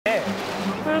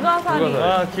불가사리.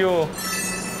 아, 귀여워.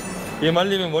 얘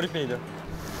말리면 머리핀이다.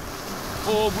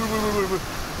 물.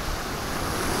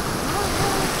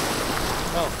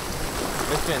 형,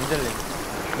 맥주 엔젤링.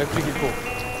 맥주 기포.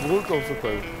 먹을 게 없을까,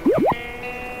 이거?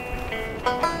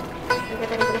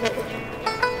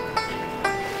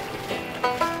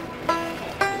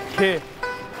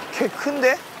 개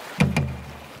큰데?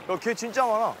 야, 개 진짜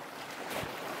많아.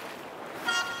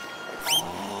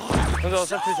 근데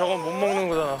어차피 저건 못 먹는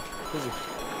거잖아. 그지?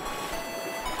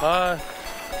 아,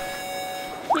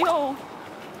 귀여워.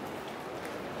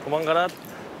 도망가라.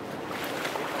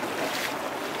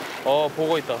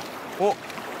 보고 있다.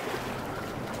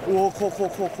 오,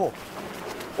 커.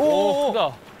 오,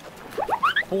 크다.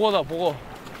 보고다, 보고.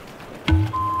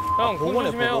 형, 공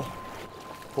조심해요.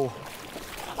 보고.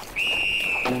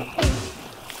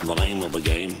 The name of the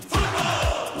game.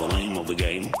 The name of the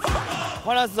game.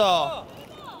 화났어.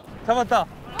 잡았다.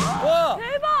 와!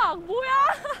 대박! 뭐야?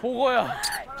 보고야.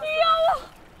 귀여워.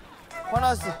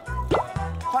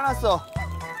 화났어.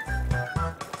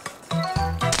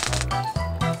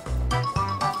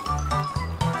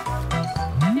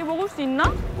 얘 먹을 수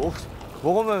있나?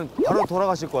 먹으면 바로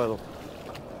돌아가실 거야, 너.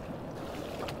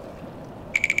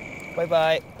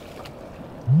 바이바이.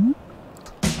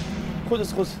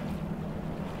 코스.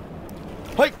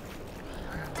 허이!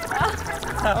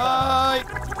 하이!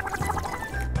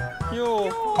 귀여워.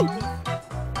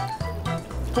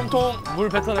 통통 물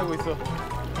뱉어내고 있어.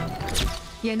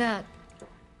 얘나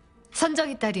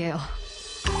선정이 딸이에요.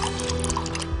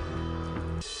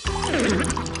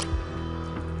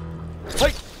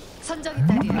 허이! 선정이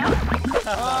딸이에요.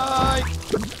 하이!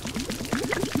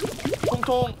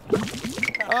 통통!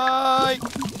 하이!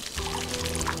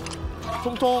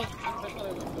 통통!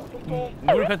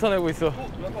 물 뱉어내고 있어.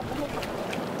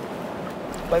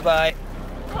 바이바이.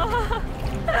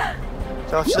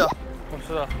 자, 갑시다.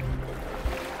 갑시다.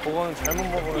 보고는 잘못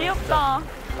먹으면 귀엽다.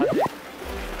 가지.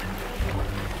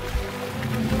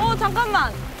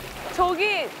 잠깐만.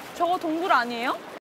 저거 동굴 아니에요?